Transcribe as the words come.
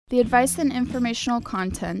The advice and informational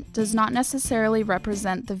content does not necessarily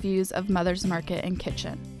represent the views of Mother's Market and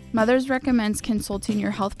Kitchen. Mother's recommends consulting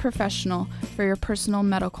your health professional for your personal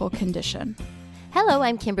medical condition. Hello,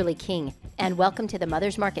 I'm Kimberly King, and welcome to the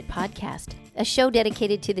Mother's Market Podcast, a show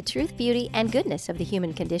dedicated to the truth, beauty, and goodness of the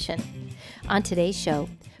human condition. On today's show,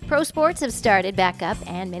 pro sports have started back up,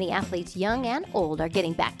 and many athletes, young and old, are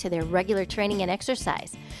getting back to their regular training and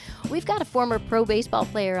exercise. We've got a former pro baseball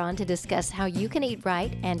player on to discuss how you can eat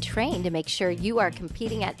right and train to make sure you are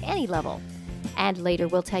competing at any level. And later,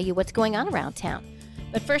 we'll tell you what's going on around town.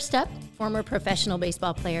 But first up, former professional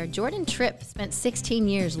baseball player Jordan Tripp spent 16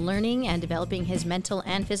 years learning and developing his mental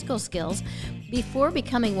and physical skills before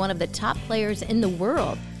becoming one of the top players in the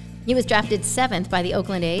world. He was drafted 7th by the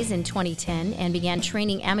Oakland A's in 2010 and began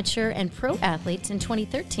training amateur and pro athletes in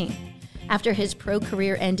 2013. After his pro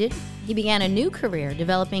career ended, he began a new career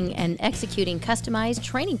developing and executing customized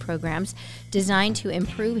training programs designed to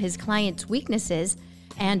improve his clients' weaknesses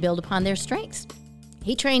and build upon their strengths.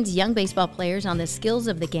 He trains young baseball players on the skills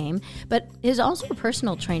of the game, but is also a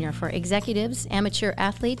personal trainer for executives, amateur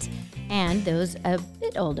athletes, and those a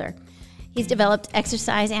bit older. He's developed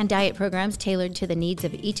exercise and diet programs tailored to the needs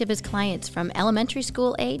of each of his clients from elementary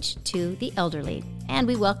school age to the elderly. And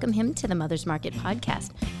we welcome him to the Mother's Market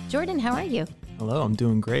Podcast. Jordan, how are you? Hello, I'm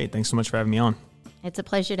doing great. Thanks so much for having me on. It's a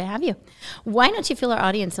pleasure to have you. Why don't you fill our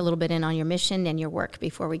audience a little bit in on your mission and your work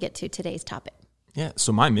before we get to today's topic? Yeah,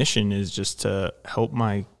 so my mission is just to help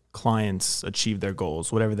my clients achieve their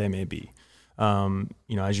goals, whatever they may be.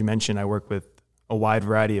 As you mentioned, I work with a wide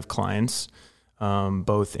variety of clients,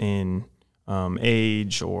 both in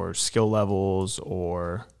age or skill levels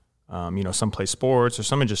or, some play sports or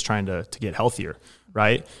some are just trying to get healthier,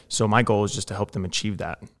 right? So my goal is just to help them achieve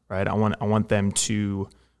that, right? I want them to,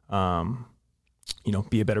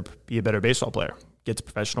 be a better baseball player, get to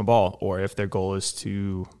professional ball, or if their goal is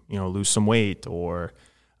to, lose some weight or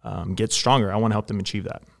get stronger, I want to help them achieve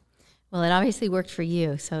that. Well, it obviously worked for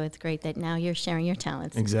you, so it's great that now you're sharing your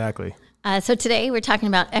talents. Exactly. So today we're talking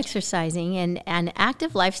about exercising and an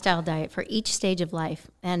active lifestyle diet for each stage of life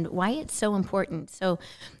and why it's so important. So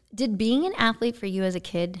did being an athlete for you as a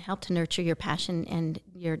kid help to nurture your passion and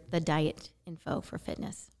the diet info for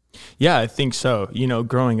fitness? Yeah, I think so.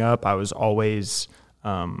 Growing up, I was always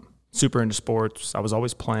super into sports. I was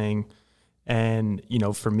always playing. And,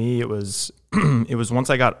 for me, it was it was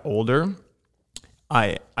once I got older,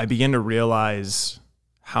 I began to realize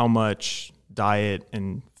how much diet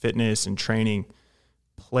and fitness and training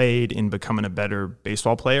played in becoming a better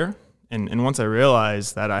baseball player. And once I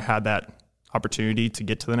realized that I had that opportunity to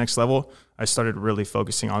get to the next level, I started really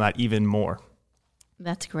focusing on that even more.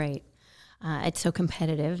 That's great. It's so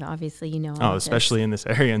competitive, obviously, especially in this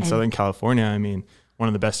area in Southern California. I mean, one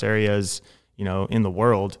of the best areas, in the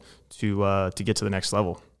world to get to the next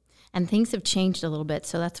level. And things have changed a little bit,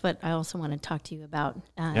 so that's what I also want to talk to you about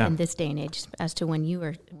in this day and age, as to when you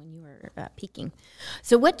were peaking.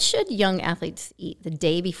 So, what should young athletes eat the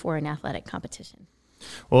day before an athletic competition?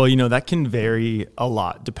 Well, that can vary a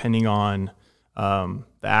lot depending on the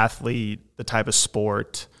athlete, the type of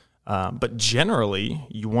sport, but generally,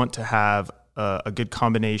 you want to have a good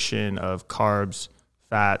combination of carbs,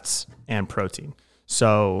 fats, and protein.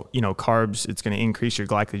 So, carbs, it's going to increase your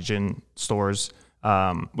glycogen stores,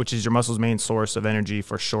 which is your muscle's main source of energy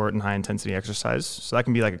for short and high intensity exercise. So that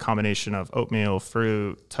can be like a combination of oatmeal,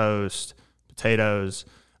 fruit, toast, potatoes,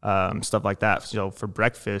 stuff like that. So for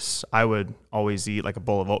breakfast, I would always eat like a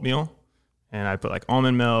bowl of oatmeal, and I put like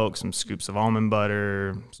almond milk, some scoops of almond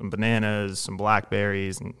butter, some bananas, some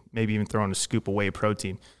blackberries, and maybe even throw in a scoop of whey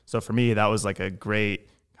protein. So for me, that was like a great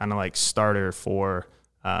kind of like starter for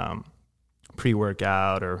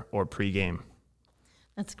pre-workout or pre-game.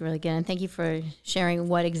 That's really good. And thank you for sharing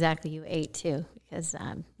what exactly you ate too, because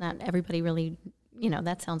not everybody really,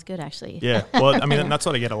 that sounds good actually. Yeah. Well, I mean, that's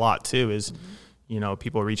what I get a lot too is,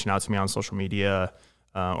 people reaching out to me on social media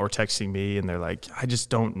or texting me and they're like, I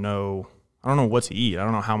don't know what to eat. I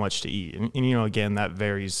don't know how much to eat. And again, that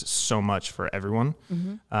varies so much for everyone.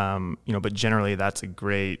 Mm-hmm. But generally that's a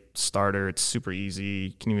great starter. It's super easy.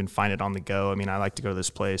 You can even find it on the go. I mean, I like to go to this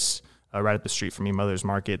place right up the street from me, Mother's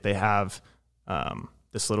Market. They have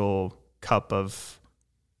this little cup of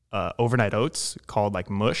overnight oats called like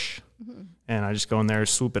mush. Mm-hmm. And I just go in there,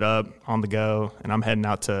 swoop it up on the go, and I'm heading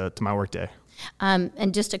out to my work day.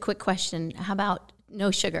 And just a quick question. How about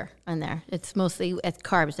no sugar in there? It's mostly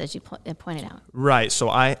carbs, as you pointed out. Right. So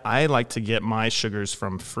I like to get my sugars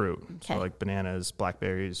from fruit. Okay. So like bananas,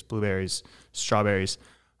 blackberries, blueberries, strawberries.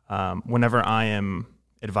 Whenever I am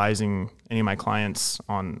advising any of my clients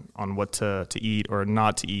on what to eat or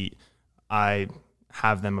not to eat, I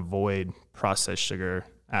have them avoid processed sugar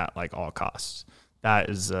at like all costs. That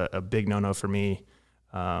is a big no-no for me.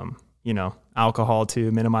 Alcohol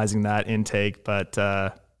too, minimizing that intake, but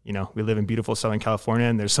we live in beautiful Southern California,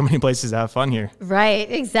 and there's so many places to have fun here. Right,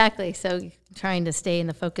 exactly. So trying to stay in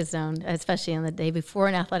the focus zone, especially on the day before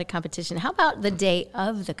an athletic competition. How about the day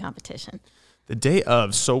of the competition? The day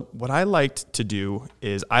of. So what I liked to do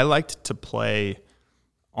is I liked to play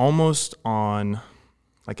almost on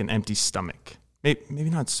like an empty stomach. Maybe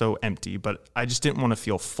not so empty, but I just didn't want to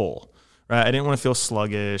feel full. Right? I didn't want to feel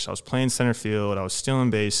sluggish. I was playing center field. I was stealing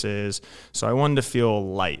bases. So I wanted to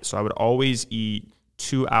feel light. So I would always eat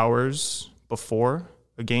 2 hours before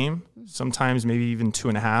a game, sometimes maybe even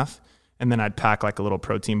 2.5. And then I'd pack like a little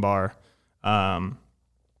protein bar to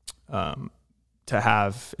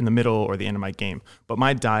have in the middle or the end of my game. But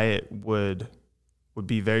my diet would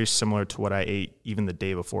be very similar to what I ate even the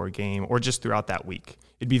day before a game or just throughout that week.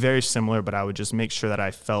 It'd be very similar, but I would just make sure that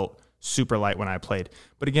I felt super light when I played.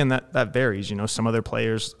 But again, that varies. Some other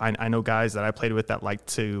players, I know guys that I played with that like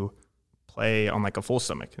to play on like a full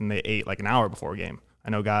stomach and they ate like an hour before a game. I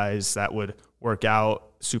know guys that would work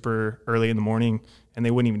out super early in the morning and they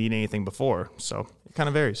wouldn't even eat anything before. So it kind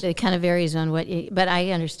of varies. It kind of varies on but I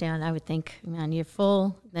understand. I would think, man, you're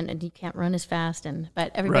full, then you can't run as fast,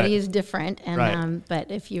 but everybody is different. And but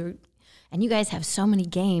if you guys have so many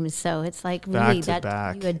games, so it's like really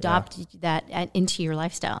that you adopt that into your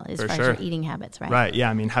lifestyle as far as your eating habits, right? Right. Yeah.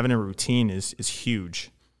 I mean, having a routine is huge.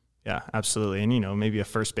 Yeah, absolutely. And, maybe a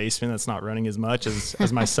first baseman that's not running as much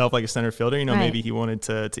as myself, like a center fielder, maybe he wanted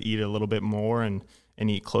to eat a little bit more and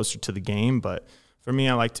eat closer to the game. But for me,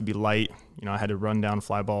 I like to be light. I had to run down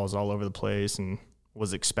fly balls all over the place and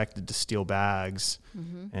was expected to steal bags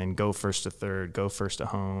and go first to third, go first to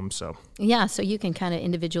home. So yeah, so you can kind of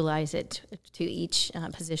individualize it to each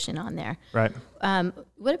position on there. Right.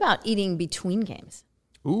 What about eating between games?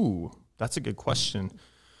 Ooh, that's a good question.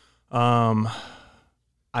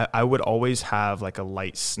 I would always have like a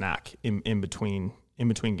light snack in between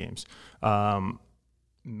games.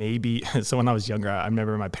 Maybe so when I was younger, I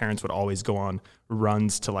remember my parents would always go on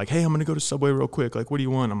runs to like, hey, I'm gonna go to Subway real quick. Like, what do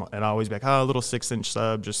you want? And I'd always be like, a little 6-inch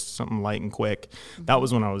sub, just something light and quick. Mm-hmm. That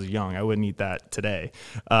was when I was young. I wouldn't eat that today.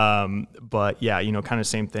 But yeah, kind of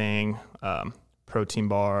same thing. Protein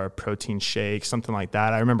bar, protein shake, something like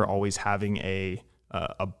that. I remember always having a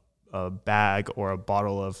bag or a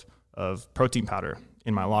bottle of protein powder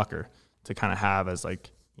in my locker to kind of have as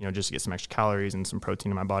like, just to get some extra calories and some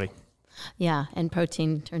protein in my body. Yeah, and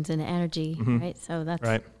protein turns into energy, right? So that's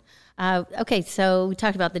right. Okay, so we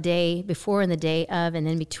talked about the day before and the day of and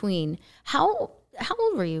in between. How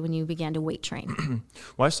old were you when you began to weight train?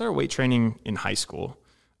 Well, I started weight training in high school.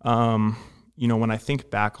 When I think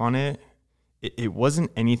back on it, it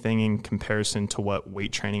wasn't anything in comparison to what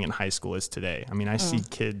weight training in high school is today. I mean, I see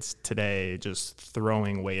kids today just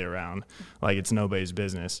throwing weight around like it's nobody's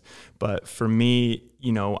business. But for me,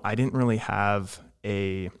 I didn't really have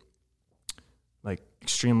a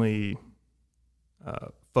extremely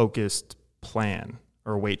focused plan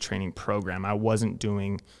or weight training program. I wasn't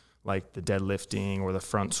doing like the deadlifting or the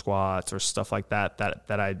front squats or stuff like that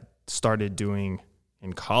I started doing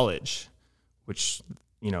in college, which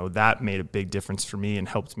that made a big difference for me and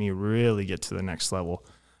helped me really get to the next level.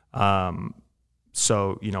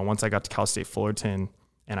 So once I got to Cal State Fullerton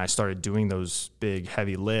and I started doing those big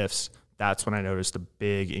heavy lifts, that's when I noticed a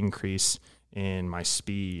big increase in my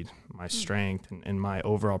speed, my strength, and my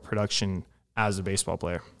overall production as a baseball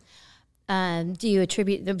player. Do you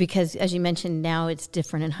attribute, because as you mentioned, now it's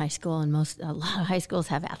different in high school, and a lot of high schools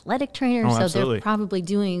have athletic trainers, so absolutely. They're probably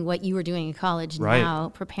doing what you were doing in college now,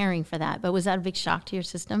 preparing for that. But was that a big shock to your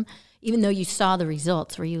system? Even though you saw the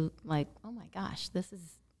results, were you like, oh my gosh, this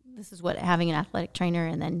is what having an athletic trainer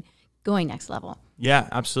and then going next level? Yeah,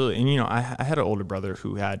 absolutely. And, I had an older brother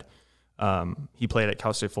who had he played at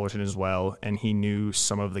Cal State Fullerton as well, and he knew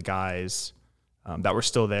some of the guys that were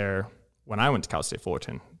still there when I went to Cal State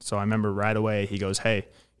Fullerton. So I remember right away he goes, hey,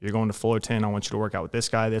 you're going to Fullerton. I want you to work out with this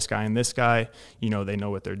guy, and this guy. They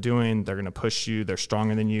know what they're doing. They're going to push you. They're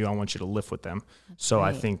stronger than you. I want you to lift with them. That's so great.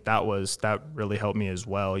 I think that really helped me as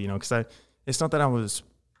well, because it's not that I was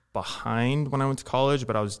behind when I went to college,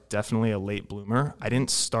 but I was definitely a late bloomer. I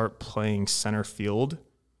didn't start playing center field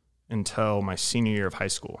until my senior year of high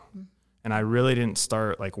school. Mm-hmm. And I really didn't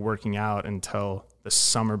start working out until the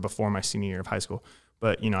summer before my senior year of high school.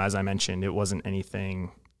 But, as I mentioned, it wasn't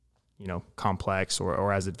anything, complex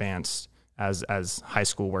or as advanced as high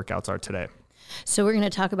school workouts are today. So we're going to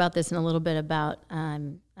talk about this in a little bit about,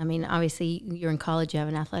 obviously you're in college, you have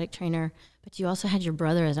an athletic trainer, but you also had your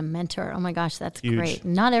brother as a mentor. Oh my gosh, that's Huge. great.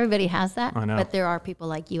 Not everybody has that, I know. but there are people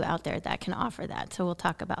like you out there that can offer that. So we'll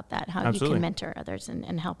talk about that, how Absolutely. you can mentor others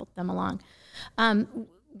and help them along.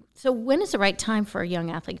 So when is the right time for young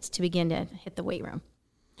athletes to begin to hit the weight room?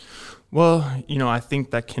 Well, I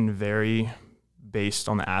think that can vary based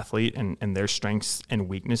on the athlete and their strengths and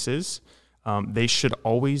weaknesses. They should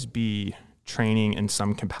always be training in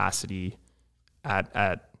some capacity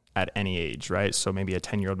at any age, right? So maybe a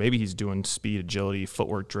 10-year-old, maybe he's doing speed, agility,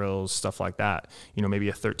 footwork drills, stuff like that. Maybe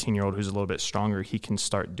a 13-year-old who's a little bit stronger, he can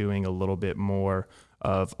start doing a little bit more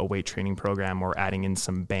of a weight training program or adding in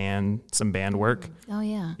some band work. Oh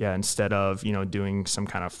yeah. Yeah, instead of, doing some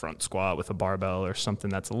kind of front squat with a barbell or something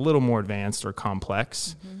that's a little more advanced or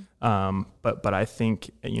complex. But I think,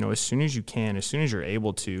 as soon as you can, as soon as you're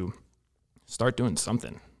able to, start doing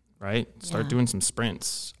something, right? Start doing some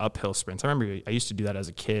sprints, uphill sprints. I remember I used to do that as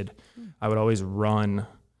a kid. I would always I'd run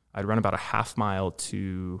about a half mile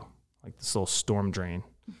to like this little storm drain.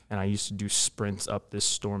 And I used to do sprints up this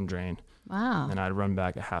storm drain. Wow. And I'd run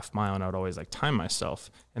back a half mile, and I would always time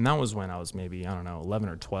myself. And that was when I was maybe, 11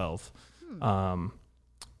 or 12.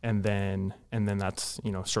 And then that's,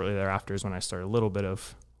 shortly thereafter is when I started a little bit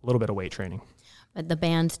of weight training. But the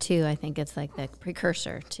bands too, I think it's like the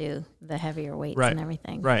precursor to the heavier weights and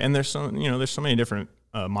everything. Right. And there's so many different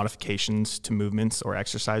modifications to movements or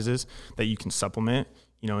exercises that you can supplement,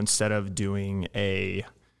 instead of doing a,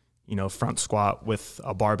 front squat with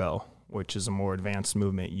a barbell, which is a more advanced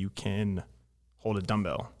movement. You can hold a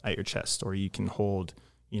dumbbell at your chest, or you can hold,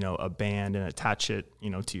 a band and attach it,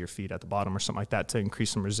 to your feet at the bottom or something like that to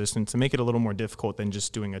increase some resistance and make it a little more difficult than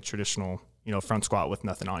just doing a traditional, front squat with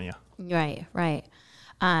nothing on you. Right.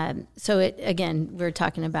 So we're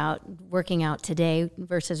talking about working out today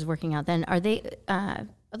versus working out then. Are the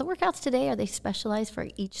workouts today, are they specialized for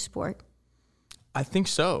each sport? I think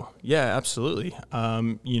so. Yeah, absolutely.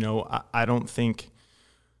 I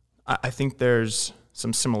think there's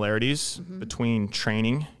some similarities between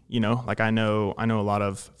training, I know a lot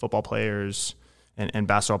of football players and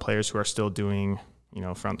basketball players who are still doing,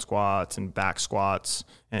 front squats and back squats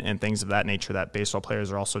and things of that nature that baseball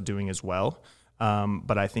players are also doing as well.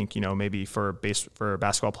 But I think, maybe for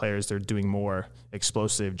basketball players, they're doing more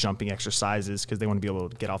explosive jumping exercises because they want to be able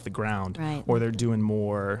to get off the ground, right. Or they're doing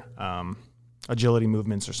more agility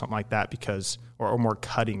movements or something like that or more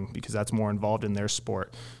cutting because that's more involved in their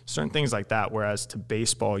sport. Certain things like that. Whereas to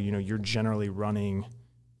baseball, you're generally running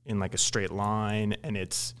in like a straight line and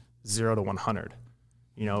it's 0 to 100,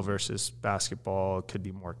 versus basketball, it could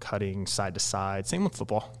be more cutting side to side. Same with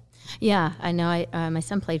football. Yeah, I know. My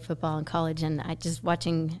son played football in college, and I just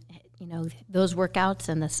watching, those workouts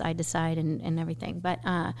and the side to side and everything. But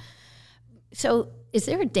so, is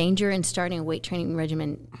there a danger in starting a weight training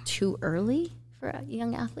regimen too early for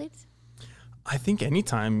young athletes? I think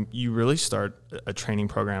anytime you really start a training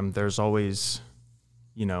program, there's always,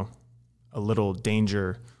 a little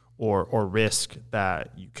danger or risk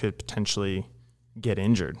that you could potentially get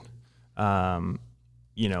injured.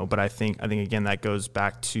 But I think again, that goes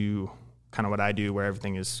back to kind of what I do where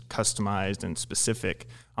everything is customized and specific.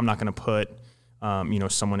 I'm not going to put,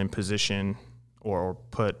 someone in position or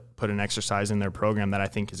put an exercise in their program that I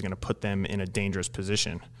think is going to put them in a dangerous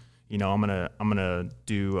position. I'm going to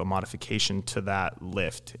do a modification to that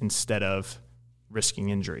lift instead of risking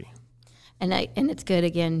injury. And it's good.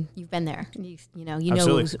 Again, you've been there. You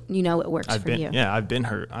know it works for you. Yeah, I've been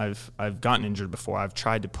hurt. I've gotten injured before. I've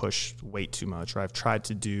tried to push weight too much, or I've tried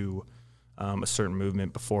to do a certain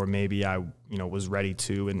movement before maybe I was ready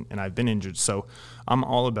to, and I've been injured. So I'm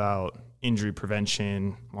all about injury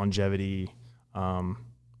prevention, longevity,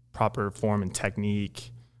 proper form and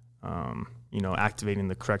technique. Activating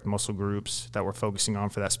the correct muscle groups that we're focusing on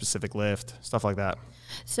for that specific lift, stuff like that.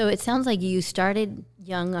 So it sounds like you started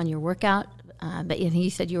young on your workout, but you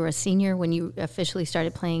said you were a senior when you officially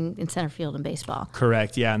started playing in center field in baseball.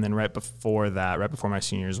 Correct, yeah. And then right before my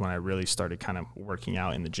senior year is when I really started kind of working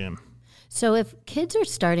out in the gym. So if kids are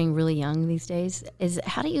starting really young these days,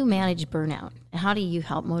 how do you manage burnout? How do you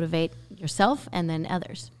help motivate yourself and then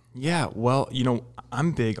others? Yeah, well,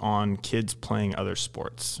 I'm big on kids playing other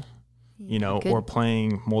sports. Or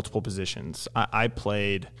playing multiple positions. I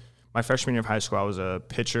played my freshman year of high school. I was a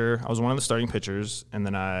pitcher. I was one of the starting pitchers, and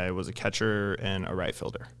then I was a catcher and a right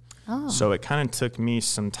fielder. Oh. So it kind of took me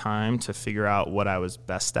some time to figure out what I was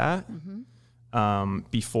best at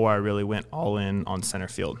before I really went all in on center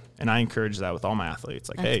field. And I encourage that with all my athletes.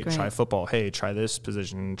 Like, hey, try football. Hey, try this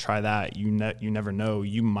position. Try that. You never know.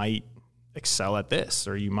 You might excel at this,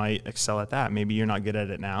 or you might excel at that. Maybe you're not good at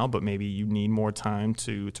it now, but maybe you need more time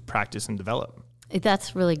to practice and develop.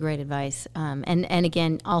 That's really great advice. And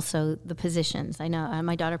again, also the positions. I know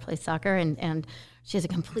my daughter plays soccer, and she has a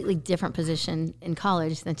completely different position in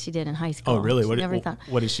college than she did in high school. Oh, really? What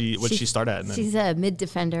did she start at? Then? She's a mid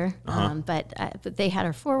defender, but they had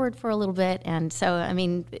her forward for a little bit. And so, I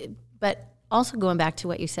mean, but also going back to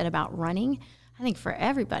what you said about running, I think for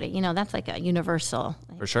everybody, that's like a universal.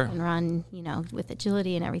 For sure. And run, with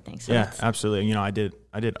agility and everything. So yeah, absolutely. I did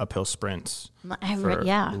uphill sprints for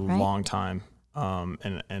a long time.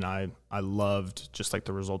 And I loved just like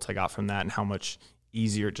the results I got from that and how much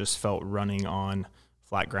easier it just felt running on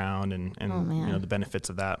flat ground and the benefits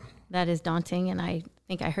of that. That is daunting. And I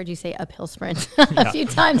think I heard you say uphill sprint a few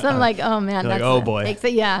times. I'm like, oh man, that's like, oh boy.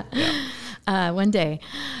 One day.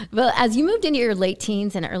 Well, as you moved into your late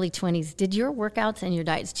teens and early 20s, did your workouts and your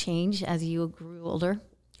diets change as you grew older?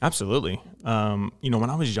 Absolutely. When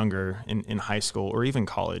I was younger in high school or even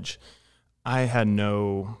college, I had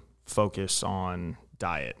no focus on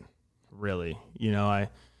diet, really.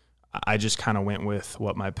 I just kind of went with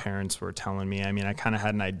what my parents were telling me. I mean, I kind of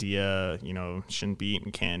had an idea, shouldn't be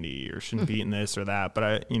eating candy or shouldn't be eating this or that.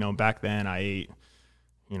 But back then I ate,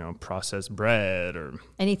 processed bread or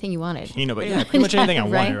anything you wanted. But pretty much anything I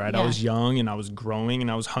wanted, right? Yeah. I was young and I was growing and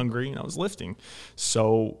I was hungry and I was lifting.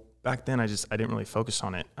 So back then I didn't really focus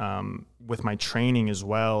on it. With my training as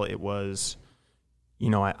well, it was,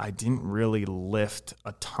 I didn't really lift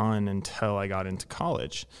a ton until I got into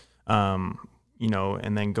college. And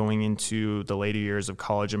then going into the later years of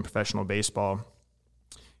college and professional baseball,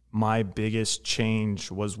 my biggest change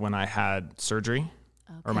was when I had surgery,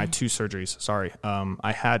 or my two surgeries, sorry.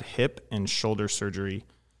 I had hip and shoulder surgery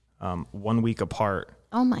 1 week apart.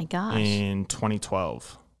 Oh my gosh. In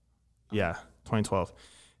 2012. Yeah, 2012.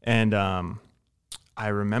 And I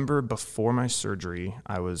remember before my surgery,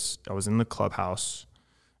 I was in the clubhouse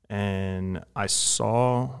and I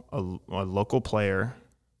saw a local player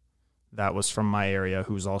that was from my area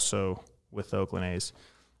who was also with the Oakland A's.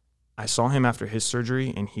 I saw him after his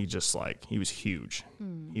surgery and he was huge.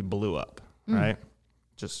 He blew up, right?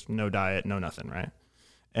 Just no diet, no nothing, right?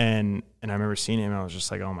 And I remember seeing him and I was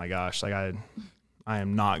just like, oh my gosh, like I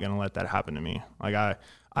am not going to let that happen to me. Like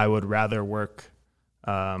I would rather work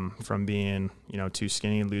from being, too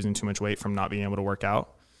skinny, losing too much weight from not being able to work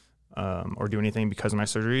out or do anything because of my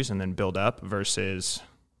surgeries and then build up versus,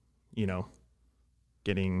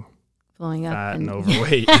 getting blowing up fat and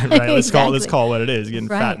overweight, right? Let's call it what it is, getting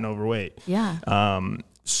fat and overweight. Yeah.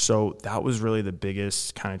 So that was really the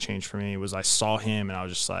biggest kind of change for me was I saw him and I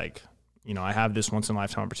was just like, I have this once in a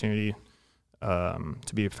lifetime opportunity to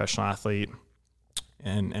be a professional athlete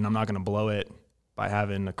and I'm not going to blow it by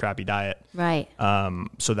having a crappy diet. Right.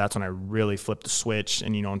 So that's when I really flipped the switch.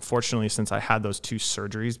 And, unfortunately, since I had those two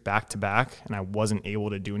surgeries back to back and I wasn't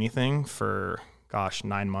able to do anything for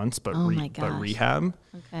 9 months, but rehab.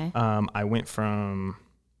 Okay. I went from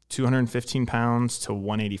 215 pounds to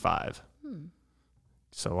 185.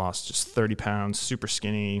 So lost just 30 pounds, super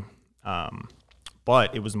skinny.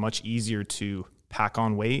 But it was much easier to pack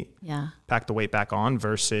on weight, pack the weight back on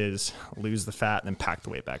versus lose the fat and then pack the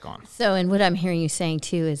weight back on. So, and what I'm hearing you saying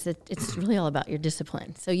too is that it's really all about your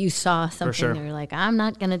discipline. So you saw something and you're like, I'm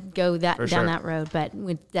not going to go down that road, but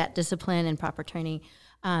with that discipline and proper training.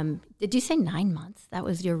 Did you say 9 months? That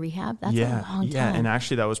was your rehab? That's a long time. Yeah, and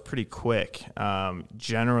actually that was pretty quick.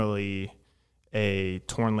 Generally, a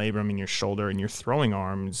torn labrum in your shoulder and your throwing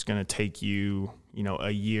arm is going to take you, a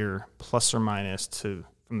year plus or minus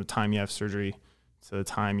from the time you have surgery to the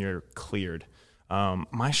time you're cleared.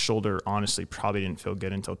 My shoulder honestly probably didn't feel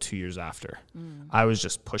good until 2 years after. I was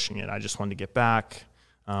just pushing it. I just wanted to get back.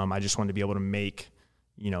 I just wanted to be able to make,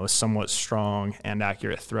 a somewhat strong and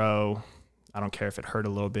accurate throw. I don't care if it hurt a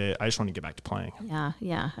little bit. I just want to get back to playing.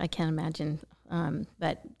 Yeah, I can't imagine.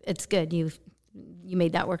 But it's good. You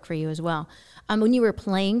made that work for you as well. When you were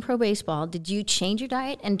playing pro baseball, did you change your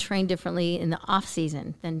diet and train differently in the off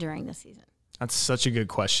season than during the season? That's such a good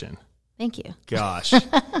question. Thank you. Gosh.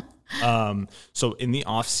 So in the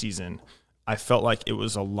off season, I felt like it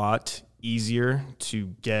was a lot easier to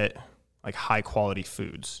get like high quality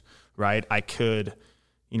foods, right? I could,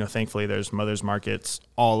 thankfully there's Mother's Markets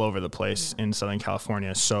all over the place in Southern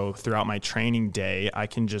California. So throughout my training day, I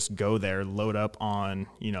can just go there, load up on,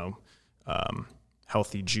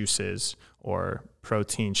 healthy juices or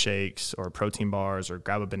protein shakes or protein bars or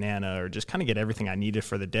grab a banana or just kind of get everything I needed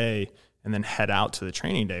for the day and then head out to the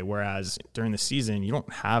training day. Whereas during the season, you don't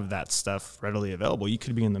have that stuff readily available. You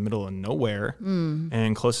could be in the middle of nowhere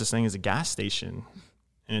and closest thing is a gas station.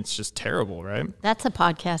 and it's just terrible, right? That's a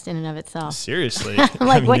podcast in and of itself. Seriously.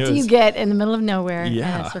 Like, what do you get in the middle of nowhere at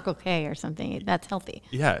Yeah. a Circle K or something? That's healthy.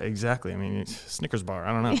 Yeah, exactly. I mean, it's Snickers bar.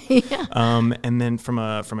 I don't know. Yeah. And then from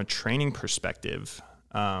a training perspective,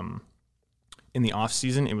 in the off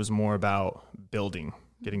season, it was more about building,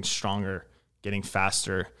 getting stronger, getting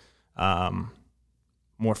faster,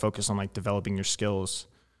 more focused on like developing your skills,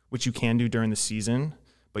 which you can do during the season,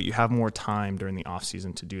 but you have more time during the off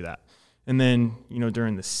season to do that. And then,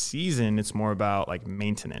 during the season, it's more about like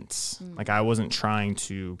maintenance. Like, I wasn't trying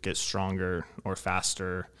to get stronger or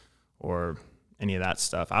faster or any of that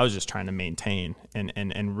stuff. I was just trying to maintain.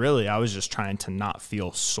 And really, I was just trying to not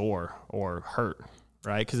feel sore or hurt,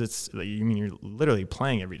 right? Because you're literally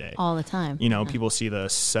playing every day. All the time. People see the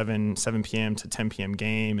 7 p.m. to 10 p.m.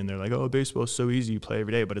 game, and they're like, oh, baseball is so easy. You play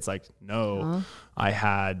every day. But it's like, no, I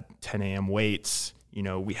had 10 a.m. weights.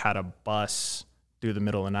 We had a bus through the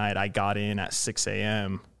middle of the night. I got in at 6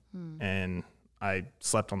 a.m. and I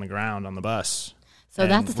slept on the ground on the bus. So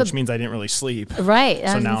which means I didn't really sleep. Right.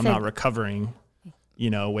 So now I'm not recovering,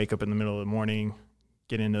 wake up in the middle of the morning,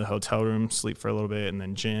 get into the hotel room, sleep for a little bit, and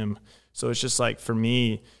then gym. So it's just like, for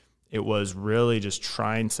me, it was really just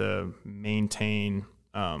trying to maintain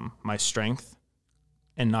my strength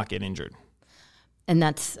and not get injured. And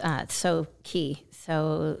that's so key.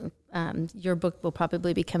 So your book will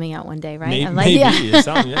probably be coming out one day, right? Maybe.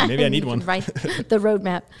 Maybe I need one. Write the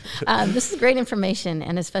roadmap. This is great information,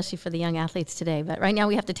 and especially for the young athletes today. But right now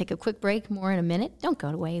we have to take a quick break. More in a minute. Don't go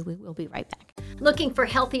away. We will be right back. Looking for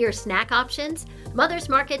healthier snack options? Mother's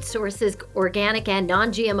Market sources organic and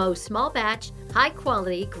non-GMO small batch, high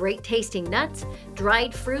quality, great tasting nuts,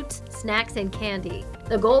 dried fruits, snacks, and candy.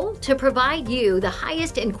 The goal? To provide you the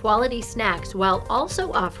highest in quality snacks while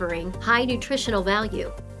also offering high nutritional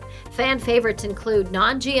value. Fan favorites include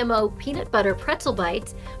non-GMO peanut butter pretzel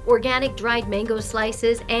bites, organic dried mango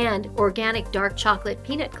slices, and organic dark chocolate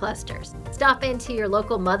peanut clusters. Stop into your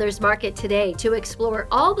local Mother's Market today to explore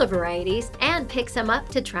all the varieties and pick some up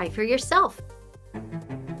to try for yourself.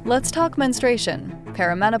 Let's talk menstruation,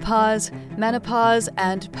 perimenopause, menopause,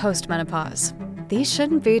 and postmenopause. These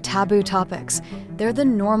shouldn't be taboo topics. They're the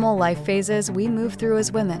normal life phases we move through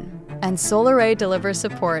as women. And Solaray delivers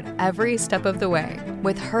support every step of the way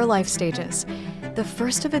with her life stages. The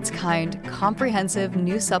first of its kind, comprehensive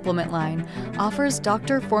new supplement line offers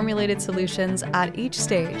doctor-formulated solutions at each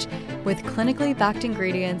stage with clinically backed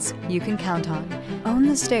ingredients you can count on. Own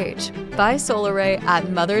the stage. Buy Solaray at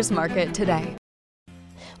Mother's Market today.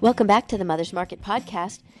 Welcome back to the Mother's Market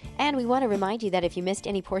podcast. And we want to remind you that if you missed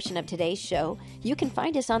any portion of today's show, you can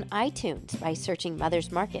find us on iTunes by searching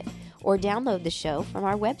Mother's Market, or download the show from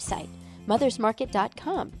our website,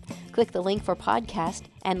 mothersmarket.com. Click the link for podcast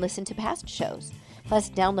and listen to past shows. Plus,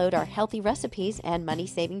 download our healthy recipes and money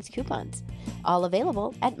savings coupons. All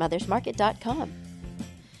available at mothersmarket.com.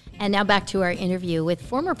 And now back to our interview with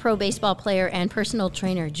former pro baseball player and personal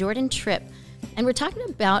trainer Jordan Tripp. And we're talking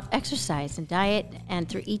about exercise and diet and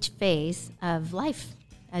through each phase of life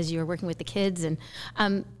as you were working with the kids. And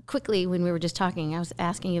quickly, when we were just talking, I was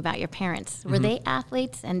asking you about your parents. Were they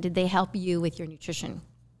athletes, and did they help you with your nutrition?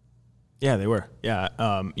 Yeah, they were. Yeah.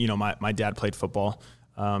 My dad played football.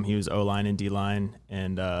 He was O-line and D-line,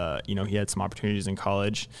 and, he had some opportunities in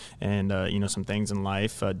college and, some things in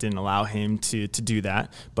life didn't allow him to do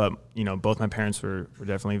that. But, both my parents were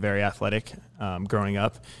definitely very athletic growing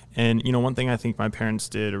up. And, one thing I think my parents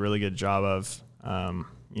did a really good job of,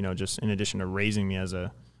 just in addition to raising me as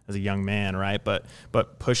a young man, right? But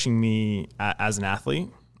pushing me as an athlete,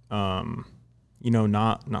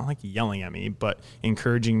 not like yelling at me, but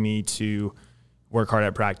encouraging me to work hard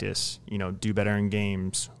at practice, do better in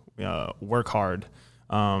games, work hard.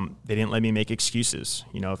 They didn't let me make excuses.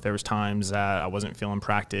 If there was times that I wasn't feeling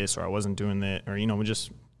practice or I wasn't doing it, or,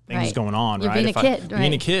 just things going on, You're right?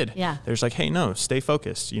 Being a kid, yeah. There's like, hey, no, stay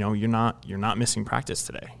focused. You're not missing practice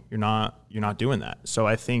today. You're not doing that. So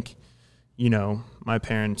I think, my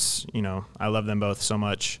parents, I love them both so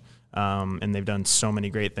much. And they've done so many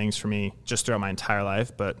great things for me just throughout my entire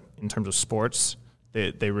life. But in terms of sports,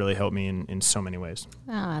 they really helped me in so many ways.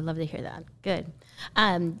 Oh, I'd love to hear that. Good.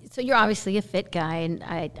 So you're obviously a fit guy, and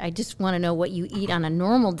I just want to know what you eat on a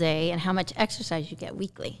normal day and how much exercise you get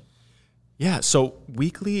weekly. Yeah, so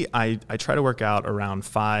weekly, I try to work out around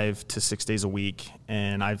 5 to 6 days a week,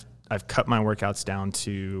 and I've cut my workouts down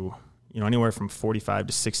to anywhere from 45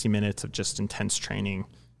 to 60 minutes of just intense training,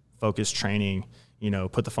 focused training.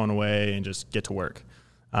 Put the phone away and just get to work.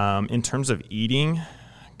 In terms of eating,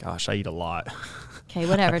 gosh, I eat a lot. Okay,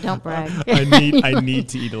 whatever, don't brag. I need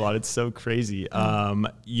to eat a lot. It's so crazy.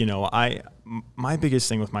 My biggest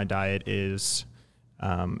thing with my diet is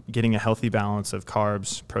getting a healthy balance of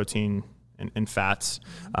carbs, protein, and fats.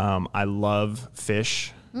 I love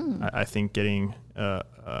fish. I think getting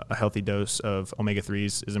a healthy dose of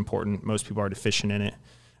omega-3s is important. Most people are deficient in it.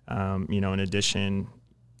 In addition,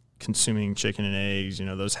 consuming chicken and eggs,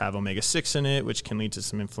 those have omega-6 in it, which can lead to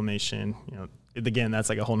some inflammation. Again, that's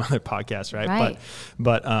like a whole nother podcast, right?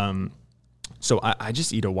 But so I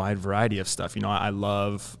just eat a wide variety of stuff. I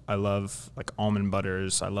love like almond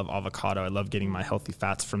butters. I love avocado. I love getting my healthy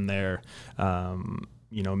fats from there.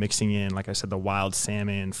 Mixing in, like I said, the wild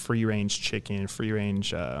salmon, free range chicken, free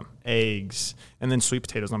range eggs, and then sweet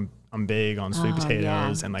potatoes. I'm big on sweet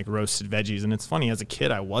potatoes and like roasted veggies. And it's funny, as a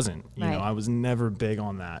kid, I wasn't, I was never big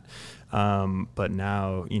on that. But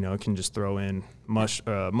now, I can just throw in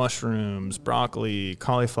mushrooms, broccoli,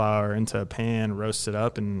 cauliflower into a pan, roast it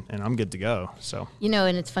up, and I'm good to go. So,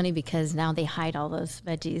 and it's funny because now they hide all those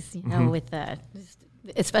veggies, with the,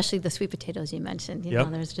 especially the sweet potatoes you mentioned,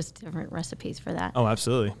 there's just different recipes for that. Oh,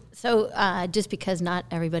 absolutely. So just because not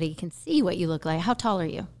everybody can see what you look like, how tall are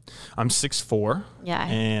you? I'm 6'4". Yeah.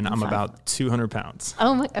 And I'm about 200 pounds.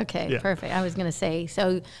 Oh, okay. Yeah. Perfect. I was going to say,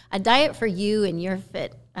 so a diet for you and your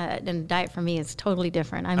fit and a diet for me is totally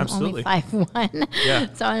different. I'm Absolutely. only 5'1".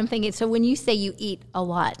 Yeah. So I'm thinking, so when you say you eat a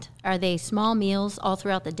lot, are they small meals all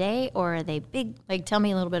throughout the day, or are they big? Like, tell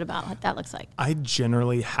me a little bit about what that looks like. I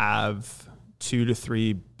generally have 2 to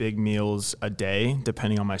 3 big meals a day,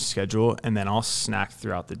 depending on my schedule, and then I'll snack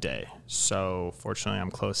throughout the day. So fortunately,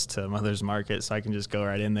 I'm close to Mother's Market, so I can just go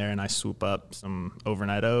right in there and I swoop up some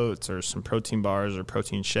overnight oats or some protein bars or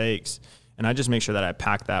protein shakes, and I just make sure that I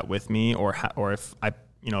pack that with me, or if I,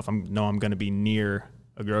 if I'm going to be near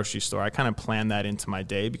a grocery store, I kind of plan that into my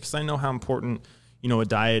day because I know how important, a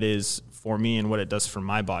diet is for me and what it does for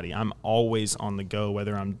my body. I'm always on the go,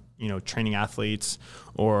 whether I'm training athletes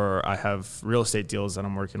or I have real estate deals that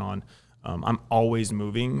I'm working on. I'm always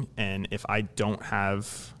moving. And if I don't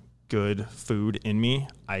have good food in me,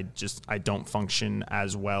 I don't function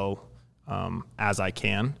as well as I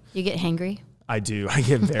can. You get hangry? I do. I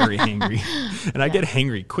get very hangry, and I get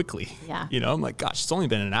hangry quickly. Yeah. I'm like, gosh, it's only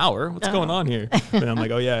been an hour. What's going on here? And I'm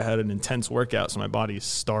like, oh yeah, I had an intense workout, so my body is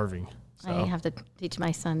starving. So. I have to teach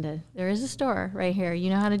my son there is a store right here.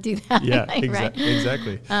 You know how to do that. Yeah, right?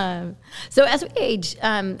 Exactly. So as we age,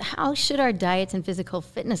 how should our diets and physical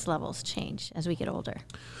fitness levels change as we get older?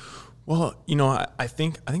 Well, I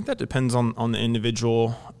think that depends on the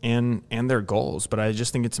individual and their goals, but I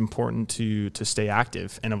just think it's important to stay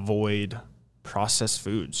active and avoid processed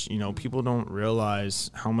foods. People don't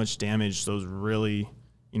realize how much damage those really,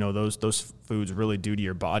 those foods really do to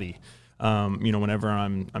your body. Whenever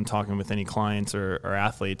I'm talking with any clients or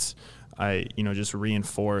athletes, I, just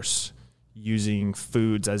reinforce using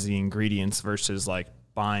foods as the ingredients versus like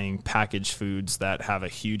buying packaged foods that have a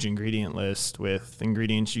huge ingredient list with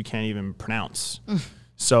ingredients you can't even pronounce.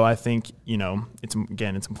 So I think, it's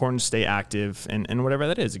important to stay active and whatever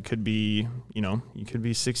that is. It could be, you could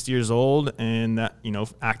be 60 years old and that,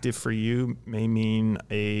 active for you may mean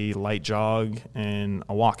a light jog and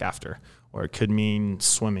a walk after. Or it could mean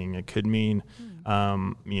swimming. It could mean,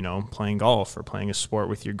 playing golf or playing a sport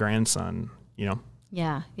with your grandson.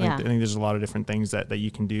 Yeah. I think there's a lot of different things that you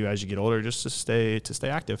can do as you get older just to stay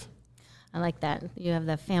active. I like that. You have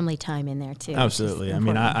the family time in there too. Absolutely. I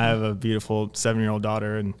mean, I have a beautiful 7-year-old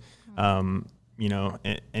daughter, and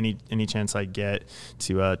any chance I get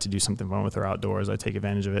to do something fun with her outdoors, I take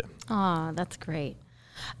advantage of it. Oh, that's great.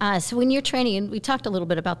 So when you're training, and we talked a little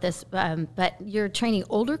bit about this, but you're training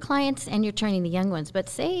older clients and you're training the young ones. But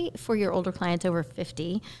say for your older clients over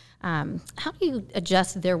 50, how do you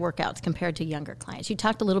adjust their workouts compared to younger clients? You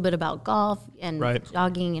talked a little bit about golf and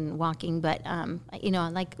jogging and walking, but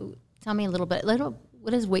tell me a little bit.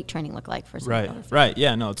 What does weight training look like for someone? Right.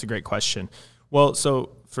 Yeah. No, it's a great question. Well,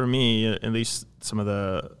 so for me, at least some of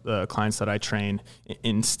the clients that I train,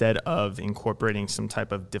 instead of incorporating some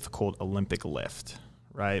type of difficult Olympic lift,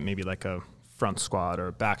 right? Maybe like a front squat or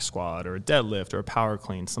a back squat or a deadlift or a power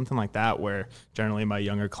clean, something like that, where generally my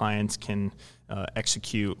younger clients can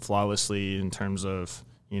execute flawlessly in terms of,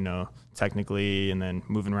 technically and then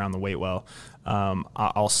moving around the weight well.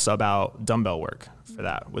 I'll sub out dumbbell work for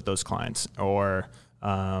that with those clients. Or,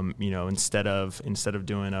 instead of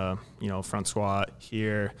doing a, front squat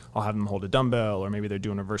here, I'll have them hold a dumbbell, or maybe they're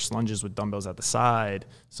doing reverse lunges with dumbbells at the side,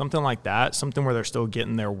 something like that, something where they're still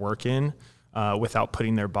getting their work in without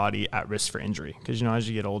putting their body at risk for injury. Because, as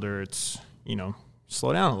you get older, it's,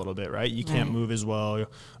 slow down a little bit, right? You can't move as well.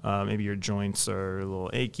 Maybe your joints are a little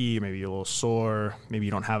achy, maybe you're a little sore, maybe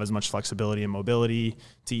you don't have as much flexibility and mobility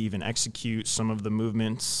to even execute some of the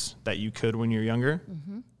movements that you could when you're younger.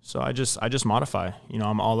 Mm-hmm. So I just modify.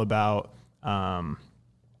 I'm all about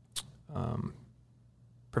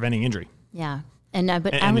preventing injury. Yeah. And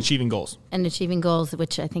achieving goals. And achieving goals,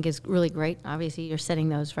 which I think is really great. Obviously, you're setting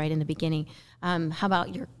those right in the beginning. How about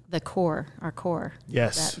our core?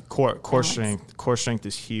 Yes, core strength. Core strength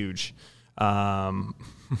is huge. I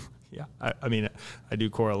do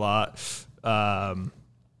core a lot. That's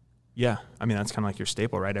kind of like your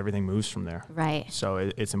staple, right? Everything moves from there. Right. So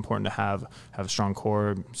it's important to have a strong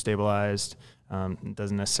core, stabilized. It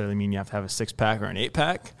doesn't necessarily mean you have to have a 6-pack or an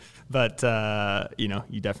 8-pack, but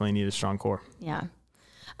you definitely need a strong core. Yeah.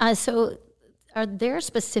 So are there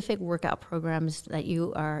specific workout programs that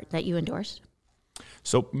you endorse?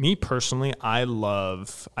 So me personally, I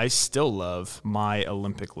still love my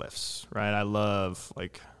Olympic lifts, right? I love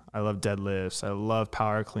deadlifts. I love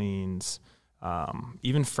power cleans,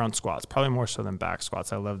 even front squats, probably more so than back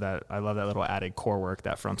squats. I love that little added core work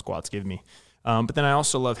that front squats give me. But then I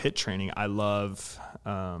also love HIIT training. I love,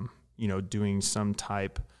 doing some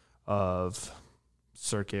type of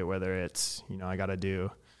circuit, whether it's,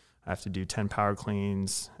 I have to do 10 power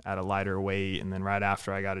cleans at a lighter weight. And then right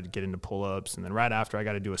after I got to get into pull-ups. And then right after I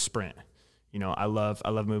got to do a sprint. I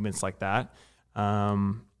love movements like that. I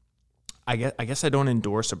guess I don't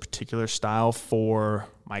endorse a particular style for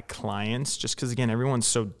my clients just because, again, everyone's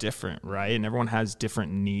so different, right? And everyone has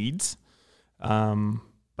different needs.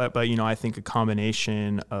 But I think a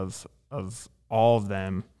combination of all of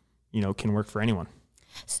them, can work for anyone.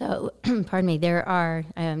 So, pardon me, there are,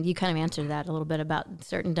 you kind of answered that a little bit about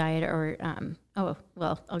certain diet or,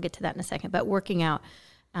 I'll get to that in a second, but working out,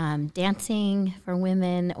 dancing for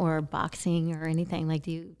women or boxing or anything, like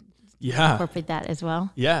do you incorporate that as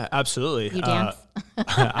well? Yeah, absolutely. You dance?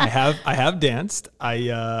 I have danced.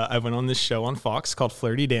 I went on this show on Fox called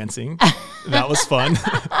Flirty Dancing. That was fun.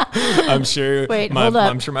 I'm sure. Wait, hold up.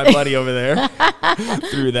 I'm sure my buddy over there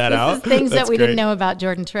threw that out. Things that we didn't know about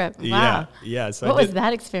Jordan Tripp. Wow. Yeah. So what was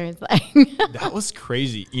that experience like? That was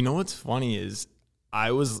crazy. What's funny is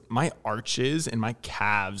my arches and my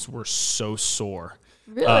calves were so sore.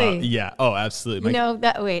 Really? Yeah. Oh, absolutely.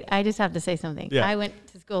 I just have to say something. Yeah. I went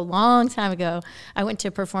to school a long time ago. I went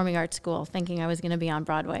to performing arts school thinking I was going to be on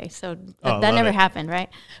Broadway. So that never happened, right?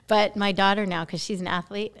 But my daughter now, because she's an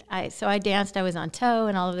athlete, I danced, I was on toe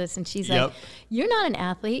and all of this. And she's like, you're not an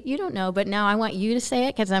athlete. You don't know. But now I want you to say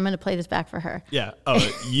it because I'm going to play this back for her. Yeah. Oh,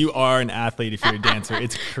 you are an athlete if you're a dancer.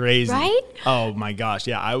 It's crazy. Right? Oh, my gosh.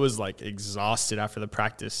 Yeah. I was like exhausted after the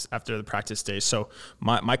practice day. So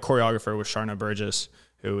my choreographer was Sharna Burgess,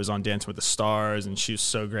 who was on Dancing with the Stars, and she was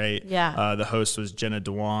so great. Yeah. The host was Jenna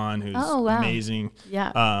Dewan, who's amazing.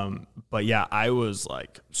 Yeah. But yeah, I was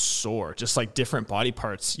like sore, just like different body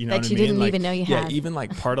parts, you know what I mean? Didn't even know you had. Yeah, even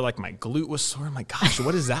like part of like my glute was sore. I'm like, gosh,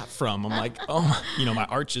 what is that from? I'm like, my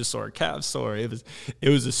arch is sore, calves sore. It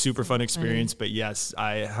was a super fun experience. But yes,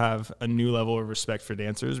 I have a new level of respect for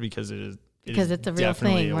dancers because it's a real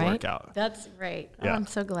thing, right? Workout. That's great. Yeah. Oh, I'm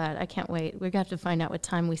so glad. I can't wait. We're going to have to find out what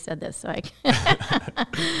time we said this. So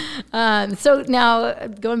so now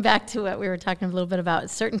going back to what we were talking a little bit about,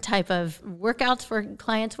 certain type of workouts for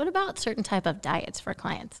clients. What about certain type of diets for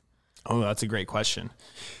clients? Oh, that's a great question.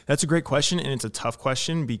 And it's a tough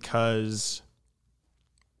question because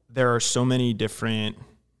there are so many different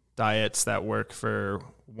diets that work for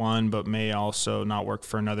one, but may also not work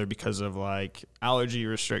for another because of like allergy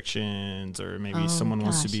restrictions, or maybe someone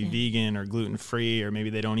wants to be vegan or gluten-free, or maybe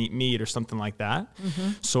they don't eat meat or something like that.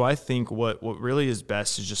 Mm-hmm. So I think what really is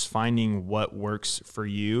best is just finding what works for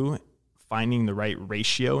you, finding the right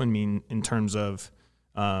ratio. In terms of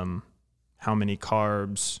how many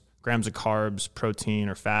grams of carbs, protein,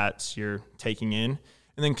 or fats you're taking in,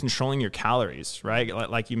 and then controlling your calories, right?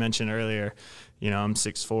 Like you mentioned earlier, I'm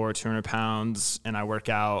 6'4", 200 pounds, and I work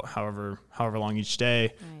out however long each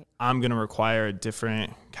day. Right. I'm going to require a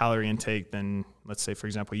different calorie intake than, let's say, for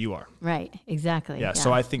example, you are. Right, exactly. Yeah,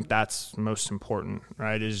 so I think that's most important,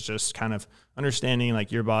 right, is just kind of understanding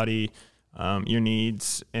like your body, your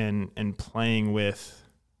needs, and playing with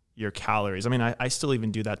your calories. I mean, I still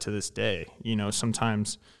even do that to this day.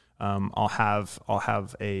 Sometimes I'll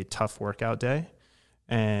have a tough workout day,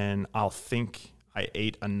 and I'll think I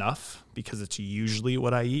ate enough because it's usually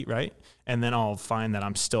what I eat, right? And then I'll find that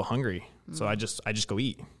I'm still hungry. So I just go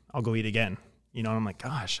eat. I'll go eat again. And I'm like,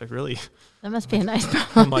 gosh, that must be a nice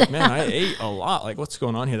problem. I'm like, man, I ate a lot. Like, what's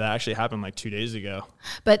going on here? That actually happened like 2 days ago.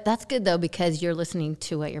 But that's good though, because you're listening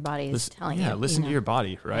to what your body is telling you. Yeah, listen to your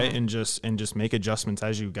body, right? Yeah. And just make adjustments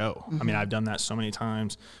as you go. Mm-hmm. I mean, I've done that so many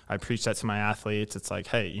times. I preach that to my athletes. It's like,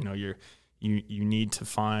 hey, you need to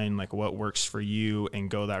find like what works for you and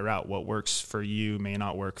go that route. What works for you may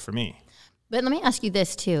not work for me. But let me ask you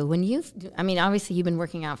this too. Obviously you've been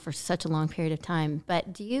working out for such a long period of time,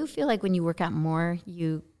 but do you feel like when you work out more,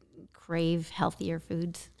 you crave healthier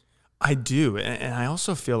foods? I do. And I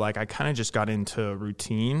also feel like I kind of just got into a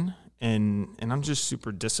routine and I'm just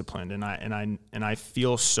super disciplined and I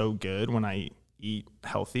feel so good when I eat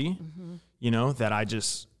healthy,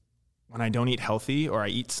 that when I don't eat healthy or I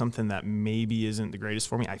eat something that maybe isn't the greatest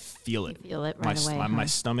for me, I feel it. You feel it right away. My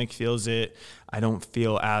stomach feels it. I don't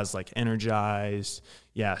feel as like energized.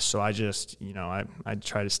 Yeah. So I just, I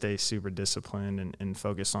try to stay super disciplined and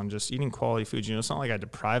focus on just eating quality foods. It's not like I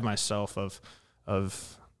deprive myself of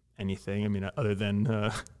anything. I mean, other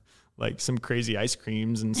than, like some crazy ice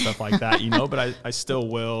creams and stuff like that, but I still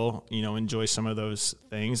will, enjoy some of those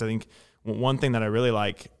things. I think one thing that I really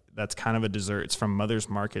like that's kind of a dessert, it's from Mother's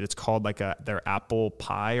Market. It's called like their apple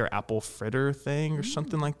pie or apple fritter thing or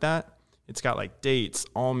something like that. It's got like dates,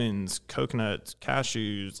 almonds, coconuts,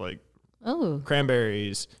 cashews, like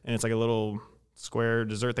cranberries, and it's like a little square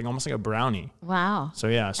dessert thing, almost like a brownie. Wow. So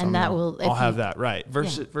yeah, so I'll have that, right?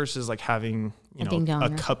 Versus like having a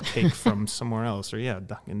cupcake from somewhere else, or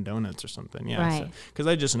Dunkin' Donuts or something. Yeah, right. Because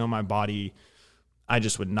I just know my body, I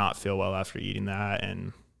just would not feel well after eating that,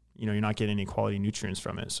 and you're not getting any quality nutrients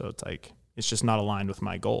from it. So it's like it's just not aligned with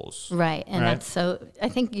my goals. Right, and that's so. I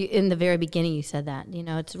think in the very beginning you said that.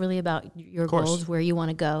 It's really about your goals, where you want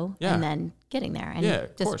to go, and then getting there,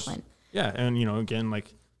 and discipline. Yeah, and again,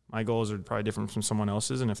 like my goals are probably different from someone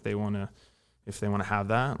else's, and if they want to have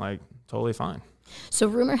that, like totally fine. So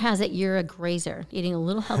rumor has it you're a grazer, eating a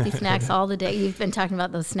little healthy snacks all the day. You've been talking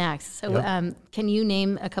about those snacks. So can you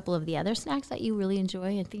name a couple of the other snacks that you really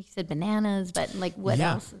enjoy? I think you said bananas, but like what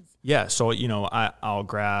else? Yeah, so I'll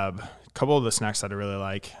grab a couple of the snacks that I really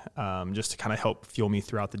like, just to kind of help fuel me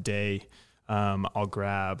throughout the day. I'll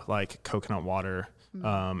grab like coconut water.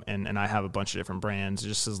 And I have a bunch of different brands,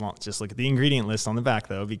 just look at the ingredient list on the back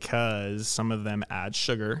though, because some of them add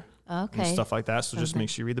sugar and stuff like that. So just make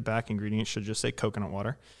sure you read the back. Ingredients should just say coconut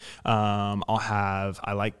water.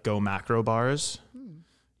 I like Go Macro bars.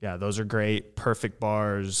 Yeah, those are great. Perfect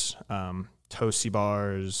bars, Toasty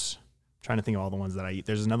bars. I'm trying to think of all the ones that I eat.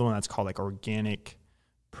 There's another one that's called like organic.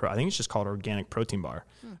 I think it's just called Organic Protein Bar.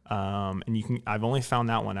 And I've only found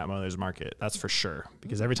that one at Mother's Market. That's for sure.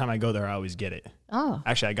 Because every time I go there, I always get it. Oh.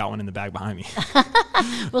 Actually, I got one in the bag behind me.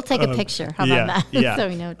 We'll take a picture. How about that? Yeah. So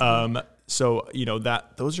we know. So,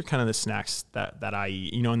 those are kind of the snacks that I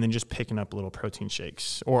eat, and then just picking up little protein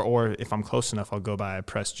shakes. Or if I'm close enough, I'll go by a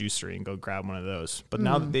Press Juicery and go grab one of those. But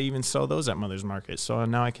now they even sell those at Mother's Market. So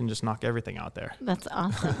now I can just knock everything out there. That's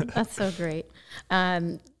awesome. That's so great.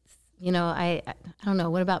 I don't know.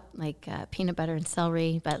 What about like peanut butter and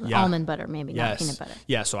celery, but almond butter maybe, not peanut butter.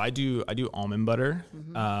 Yeah, so I do almond butter.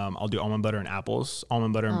 I'll do almond butter and apples,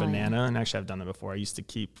 almond butter and banana. And actually, I've done that before. I used to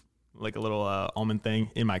keep like a little almond thing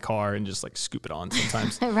in my car and just like scoop it on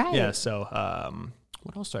sometimes. Right. Yeah. So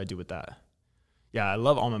what else do I do with that? Yeah, I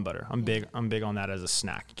love almond butter. I'm big on that as a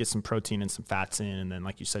snack. Get some protein and some fats in, and then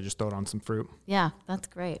like you said, just throw it on some fruit. Yeah, that's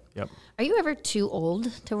great. Yep. Are you ever too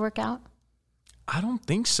old to work out? I don't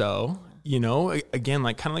think so. Again,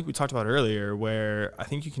 like kind of like we talked about earlier, where I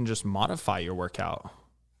think you can just modify your workout,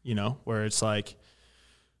 where it's like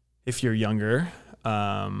if you're younger,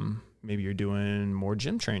 maybe you're doing more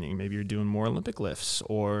gym training, maybe you're doing more Olympic lifts,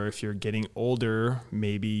 or if you're getting older,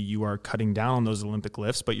 maybe you are cutting down on those Olympic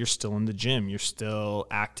lifts, but you're still in the gym, you're still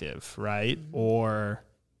active, right? Or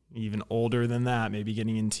even older than that, maybe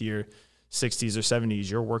getting into your 60s or 70s,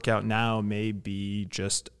 your workout now may be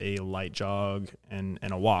just a light jog and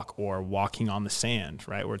a walk, or walking on the sand,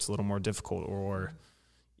 right, where it's a little more difficult, or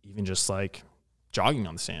even just like jogging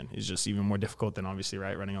on the sand is just even more difficult than obviously,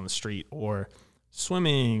 right, running on the street, or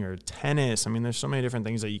swimming or tennis. I mean, there's so many different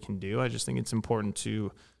things that you can do. I just think it's important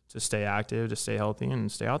to stay active, to stay healthy, and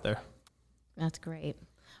stay out there. That's great.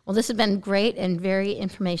 Well, this has been great and very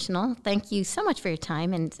informational. Thank you so much for your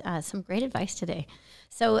time and some great advice today.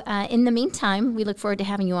 So in the meantime, we look forward to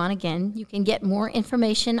having you on again. You can get more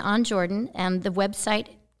information on Jordan, and the website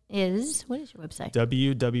is, what is your website?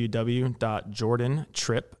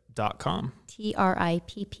 www.jordantripp.com.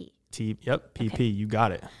 TRIPP. Yep, PP, okay. You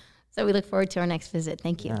got it. So we look forward to our next visit.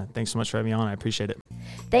 Thank you. Yeah, thanks so much for having me on. I appreciate it.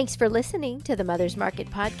 Thanks for listening to the Mother's Market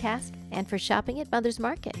podcast and for shopping at Mother's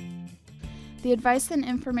Market. The advice and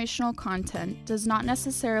informational content does not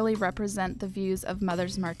necessarily represent the views of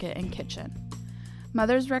Mother's Market and Kitchen.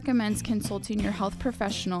 Mother's recommends consulting your health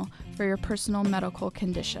professional for your personal medical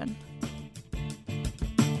condition.